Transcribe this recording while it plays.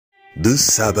The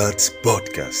Sabbath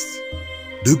Podcast.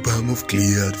 The balm of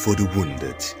Gilead for the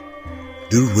wounded.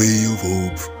 The ray of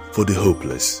hope for the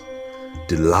hopeless.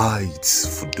 The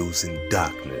lights for those in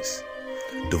darkness.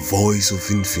 The voice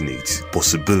of infinite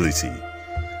possibility.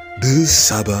 The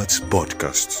Sabbath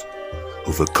Podcast.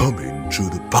 Overcoming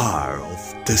through the power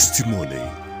of testimony.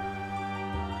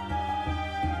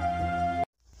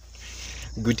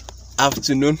 Good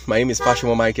afternoon. My name is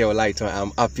Pastor Michael Olaito. I'm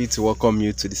happy to welcome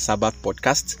you to the Sabbath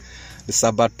Podcast. The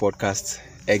Sabbath Podcast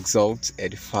exalts,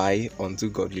 edify unto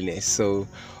godliness. So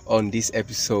on this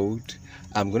episode,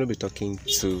 I'm going to be talking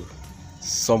to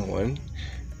someone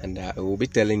and he will be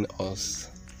telling us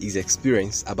his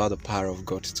experience about the power of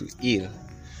God to heal.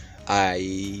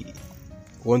 I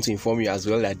want to inform you as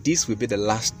well that this will be the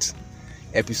last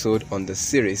episode on the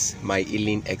series, My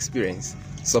Healing Experience.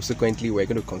 Subsequently, we're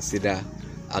going to consider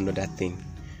another thing.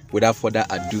 Without further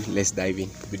ado, let's dive in.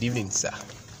 Good evening, sir.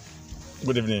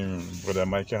 Good evening, Brother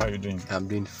Michael. How are you doing? I'm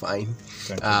doing fine.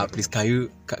 Thank you. Please, can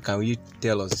you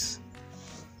tell us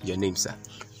your name, sir?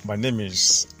 My name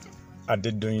is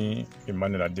Adedoyin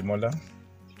Emmanuel Ademola.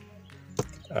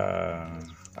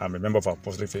 I'm a member of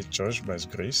Apostolic Faith Church by His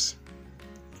grace.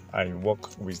 I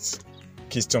work with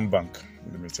Keystone Bank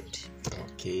Limited,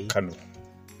 Kano,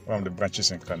 one of the branches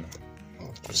in Kano,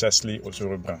 precisely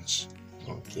Osoro branch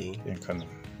in Kano.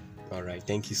 All right.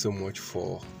 Thank you so much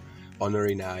for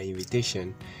honoring our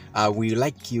invitation. We'd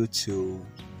like you to,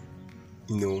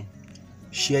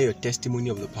 share your testimony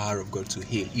of the power of God to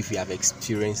heal if you have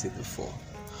experienced it before.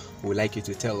 We'd like you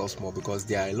to tell us more because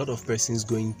there are a lot of persons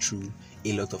going through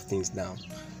a lot of things now.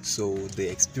 So the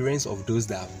experience of those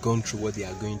that have gone through what they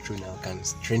are going through now can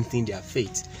strengthen their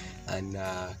faith and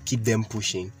keep them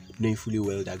pushing, knowing fully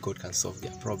well that God can solve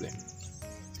their problem.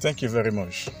 Thank you very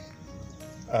much.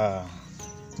 By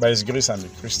His grace, I'm a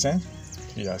Christian.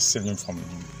 He has saved me from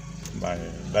my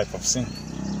life of sin.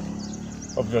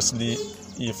 Obviously,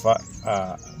 if there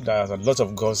are a lot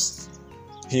of God's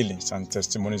healings and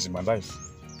testimonies in my life.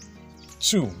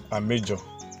 Two are major,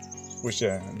 which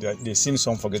they seem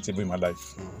so unforgettable in my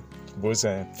life. Both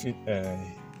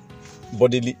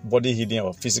body healing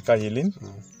or physical healing,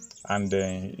 and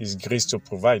His grace to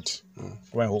provide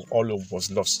when all hope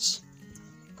was lost.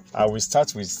 I will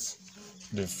start with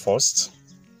the first.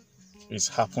 It's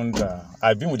happened.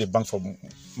 I've been with the bank for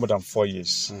more than 4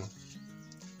 years,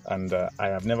 and I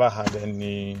have never had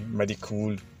any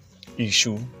medical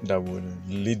issue that will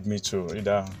lead me to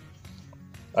either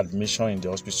admission in the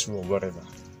hospital or whatever.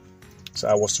 So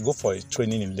I was to go for a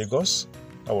training in Lagos.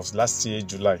 That was last year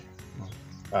July.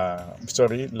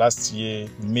 Last year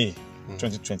May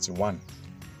 2021.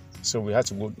 So we had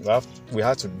to go. We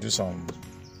had to do some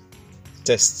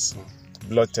tests,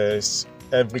 blood tests,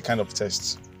 every kind of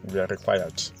tests we are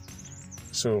required.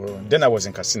 So then I was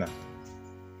in Katsina.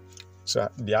 So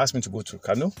they asked me to go to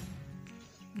Kano.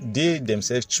 They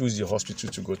themselves choose the hospital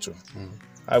to go to.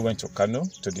 I went to Kano,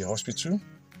 to the hospital.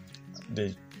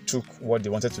 They took what they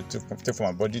wanted to take from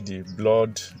my body, the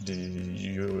blood, the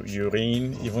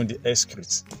urine, even the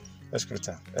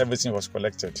excreta. Everything was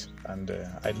collected and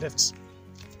I left.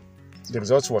 The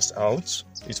result was out.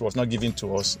 It was not given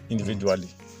to us individually.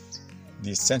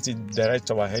 They sent it direct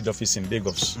to our head office in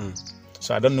Lagos.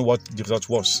 So I don't know what the result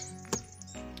was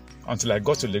until I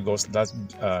got to Lagos that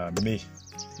May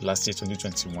last year,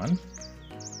 2021.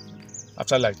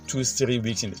 After like 2-3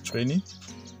 weeks in the training,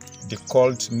 they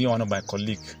called me, one of my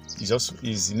colleagues.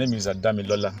 His name is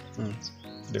Adamilola.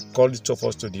 They called two of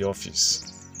us to the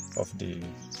office of the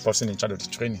person in charge of the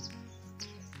training.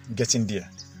 Getting there,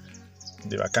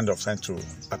 they were kind of trying to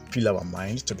appeal our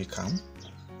mind to be calm.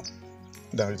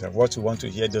 That what we want to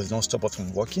hear does not stop us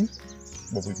from working,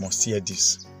 but we must hear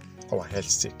this for our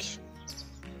health's sake,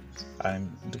 and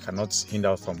they cannot hinder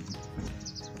us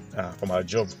from our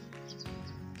job.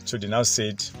 So they now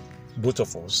said both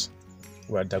of us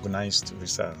were diagnosed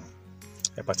with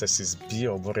hepatitis B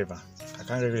or whatever. I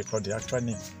can't really recall the actual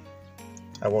name.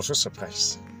 I was so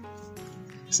surprised.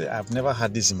 I said, I've never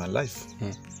had this in my life.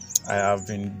 I have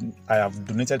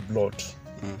donated blood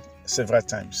several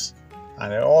times.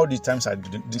 And all the times I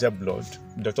donated blood,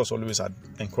 doctors always had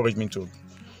encouraged me to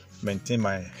maintain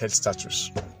my health status.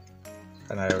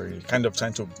 And I kind of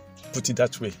trying to put it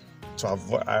that way. To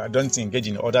avoid, I don't engage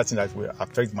in other things that will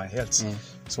affect my health.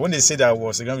 So when they said I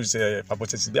was going to say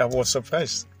hepatitis B, I was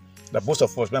surprised that both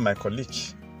of us were my colleague.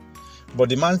 But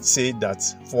the man said that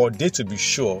for they to be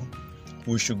sure,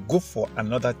 we should go for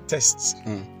another test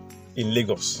in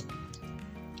Lagos.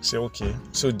 Say okay.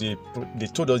 So they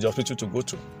told us the hospital to go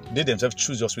to. They themselves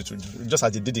choose the hospital, just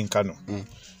as they did in Kano.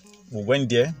 We went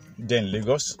there in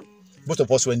Lagos. Both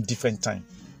of us went different time.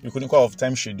 We couldn't go off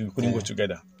time schedule. We couldn't go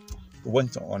together. We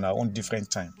went on our own different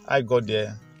time. I got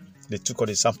there, they took all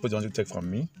the samples they wanted to take from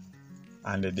me,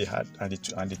 and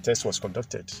the test was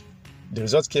conducted. The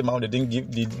results came out. They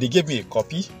gave me a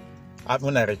copy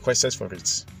when I requested for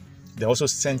it. They also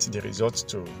sent the results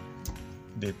to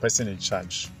the person in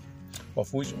charge,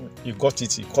 of which he got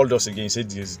it. He called us again. He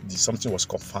said something was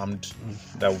confirmed,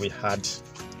 that we had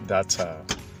that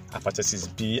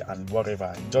hepatitis B and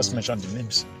whatever. He just mentioned the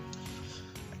names.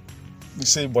 He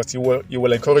said, but he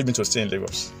will encourage me to stay in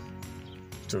Lagos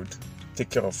to take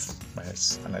care of my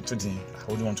health. And I told him I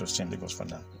wouldn't want to stay in Lagos for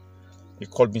now. He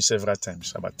called me several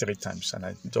times, about 3 times, and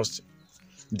I just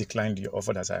declined the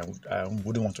offer that I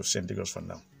wouldn't want to stay in Lagos for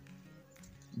now.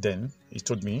 Then he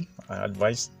told me, I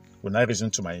advised, when I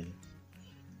resumed to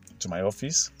my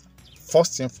office,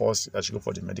 first thing first, I should go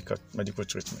for the medical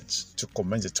treatment, to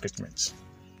commence the treatment.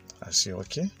 I said,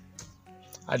 okay.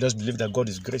 I just believe that God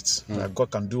is great, that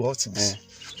God can do all things.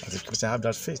 As a Christian, I have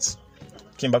that faith.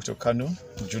 Came back to Kano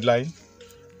in July,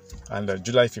 and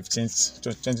July 15th,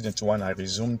 2021, I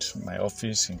resumed my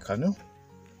office in Kano.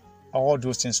 All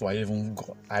those things were even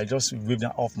God. I just waved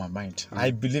them off my mind.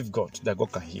 I believe God, that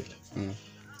God can heal.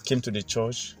 Came to the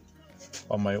church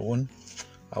on my own.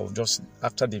 I would just,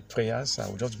 after the prayers, I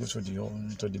would just go to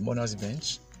the mourners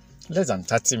bench. Less than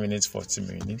 30 minutes, 40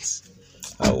 minutes.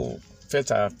 I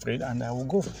felt afraid and I will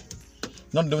go.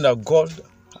 Not knowing that God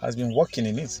has been working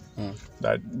in it.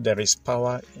 That there is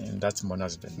power in that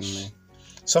mourners bench.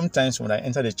 Sometimes when I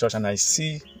enter the church and I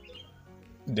see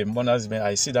the mourners bench,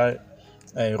 I see that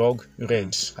rug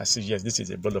red. I say, yes, this is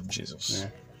the blood of Jesus.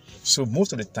 So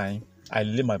most of the time, I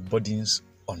lay my burdens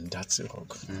on that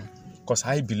rug. Because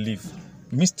I believe,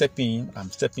 me stepping in, I'm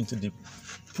stepping into the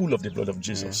pool of the blood of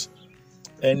Jesus.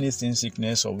 Anything,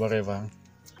 sickness or whatever,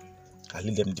 I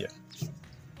leave them there.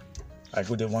 I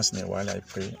go there once in a while, I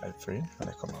pray, and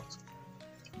I come out.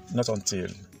 Not until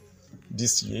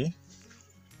this year,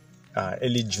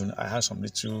 early June, I had some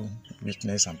little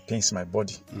weakness and pains in my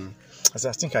body. I said,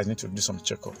 I think I need to do some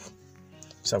checkup.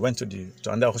 So I went to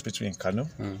another hospital in Kano.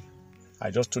 I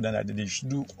just told them that they should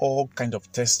do all kind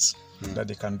of tests that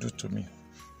they can do to me.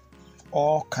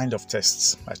 All kind of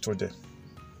tests, I told them.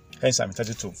 Hence, I'm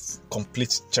entitled to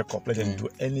complete checkup. Let them do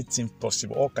anything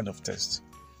possible, all kind of tests.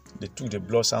 They took the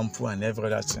blood sample and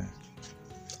every other thing.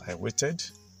 I waited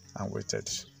and waited.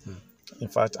 In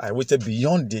fact, I waited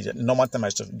beyond the normal time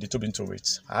they told me to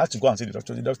wait. I had to go and see the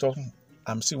doctor. The doctor,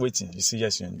 I'm still waiting. He said,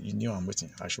 yes, you knew I'm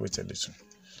waiting. I should wait a little.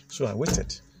 So I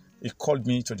waited. He called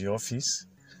me to the office.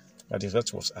 That the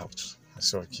result was out. I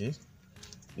said, okay.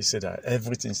 He said that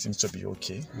everything seems to be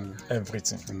okay.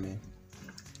 Everything.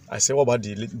 I said, what about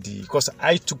because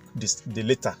I took the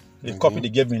letter, the copy they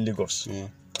gave me in Lagos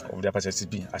of the hepatitis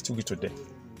B. I took it to them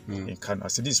in Kano. I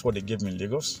said, this is what they gave me in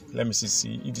Lagos. Let me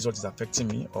see if this is what is affecting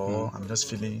me or I'm just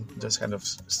feeling just kind of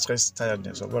stress,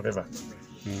 tiredness or whatever.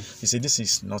 He said, this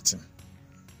is nothing.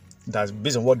 That's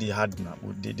based on what they had now,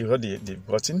 they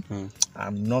brought in.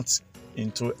 I'm not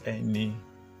into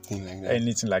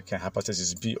anything like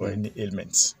hepatitis B or any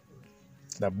ailments.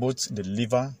 That both the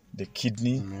liver, the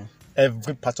kidney,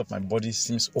 every part of my body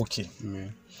seems okay.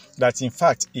 That in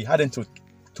fact, he hadn't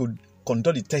to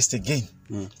conduct the test again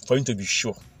for him to be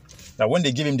sure. That when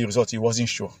they gave him the result, he wasn't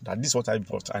sure that this is what I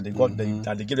brought, and they got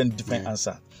that they gave them a different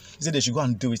answer. He said they should go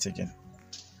and do it again.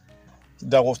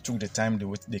 That was took the time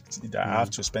I have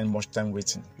to spend much time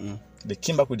waiting. They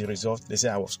came back with the result. They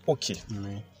said I was okay.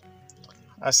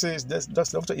 I said, that's the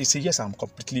doctor. He said, yes, I'm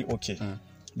completely okay.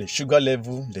 The sugar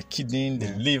level, the kidney,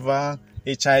 the liver,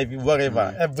 HIV,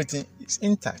 whatever, everything is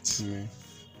intact.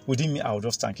 Within me, I was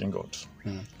just thanking God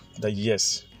that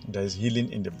yes, there is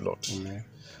healing in the blood.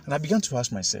 And I began to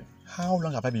ask myself, how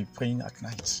long have I been praying at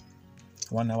night?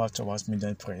 1 hour, 2 hours,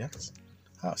 midnight prayers?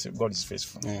 I said, God is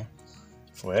faithful.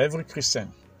 For every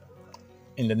Christian,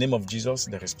 in the name of Jesus,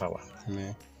 there is power.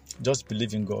 Just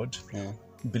believe in God.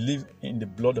 Believe in the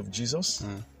blood of Jesus.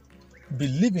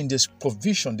 Believe in this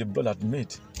provision the blood had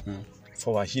made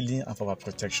for our healing and for our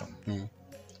protection.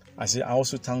 I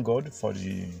also thank God for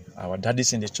our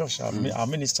daddies in the church, our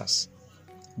ministers.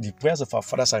 The prayers of our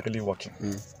fathers are really working.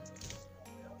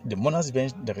 The mourners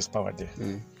bench, there is power there.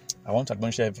 I want to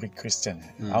admonish every Christian.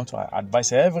 I want to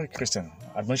advise every Christian,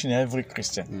 admonishing every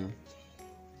Christian.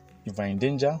 If you're in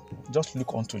danger, just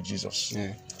look unto Jesus.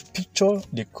 Picture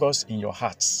the cross in your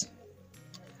hearts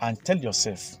and tell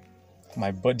yourself,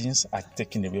 my burdens are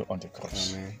taken away on the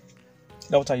cross.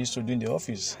 That's what I used to do in the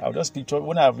office. I would just picture,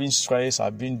 when I've been stressed,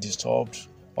 I've been disturbed,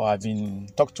 or I've been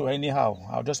talked to anyhow,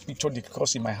 I'll just picture the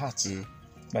cross in my heart.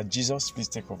 That Jesus, please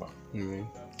take over.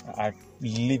 I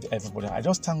leave everybody. I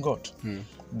just thank God.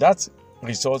 That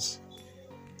result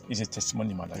is a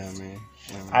testimony in my life.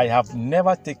 I have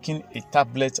never taken a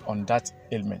tablet on that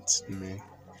ailment. Amen.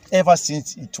 Ever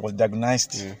since it was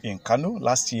diagnosed in Kano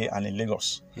last year and in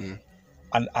Lagos.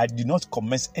 And I did not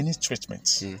commence any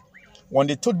treatment. When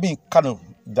they told me in Kano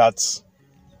that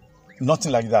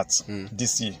nothing like that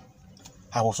this year,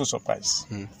 I was so surprised.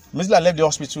 Immediately I left the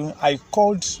hospital, I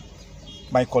called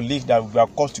my colleague that we were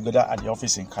called together at the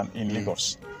office in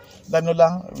Lagos.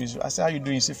 Danola, I said, how are you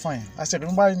doing? He said, fine. I said,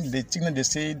 remember the thing they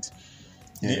said,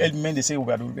 the ailment they said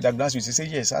we are diagnosed with? He said,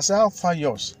 yes. I said, how far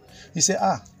yours? He said,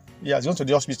 he has gone to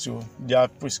the hospital. They are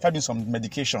prescribing some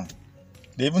medication.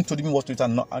 They even told him what to eat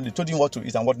and they told him what to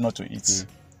eat and what not to eat.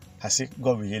 I said,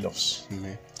 God will heal us.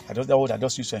 I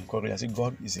just used to encourage. I said,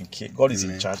 God is in care. God is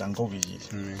in charge and God will heal.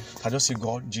 I just say,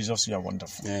 God, Jesus, you are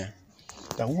wonderful.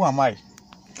 That who am I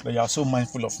that you are so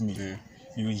mindful of me?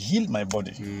 You heal my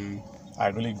body. I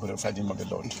really glorify the name of the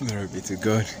Lord. Glory be to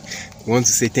God. We want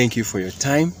to say thank you for your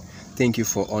time. Thank you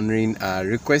for honoring our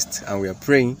request, and we are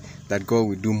praying that God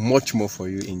will do much more for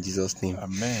you in Jesus' name.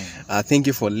 Amen. Thank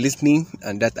you for listening,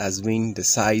 and that has been the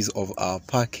size of our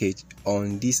package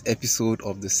on this episode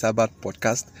of the Sabbath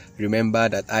podcast. Remember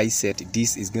that I said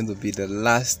this is going to be the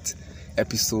last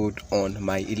episode on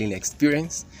my healing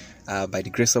experience. By the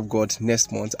grace of God,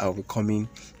 next month I'll be coming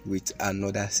with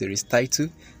another series title.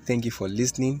 Thank you for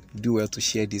listening. Do well to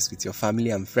share this with your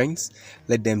family and friends.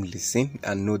 Let them listen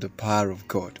and know the power of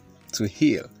God to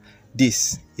heal.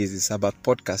 This is the Sabbath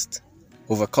podcast,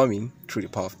 overcoming through the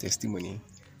power of testimony.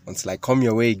 Until I come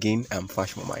your way again, I'm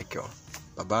Fashmo Michael.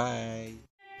 Bye-bye.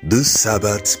 The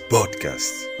Sabbath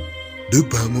podcast, the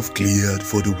balm of Gilead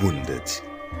for the wounded,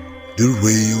 the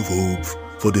ray of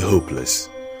hope for the hopeless,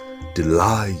 the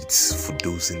lights for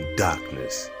those in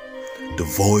darkness, the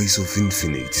voice of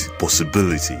infinite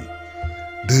possibility.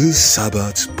 The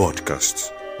Sabbath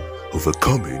podcast,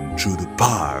 overcoming through the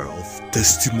power of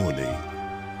testimony.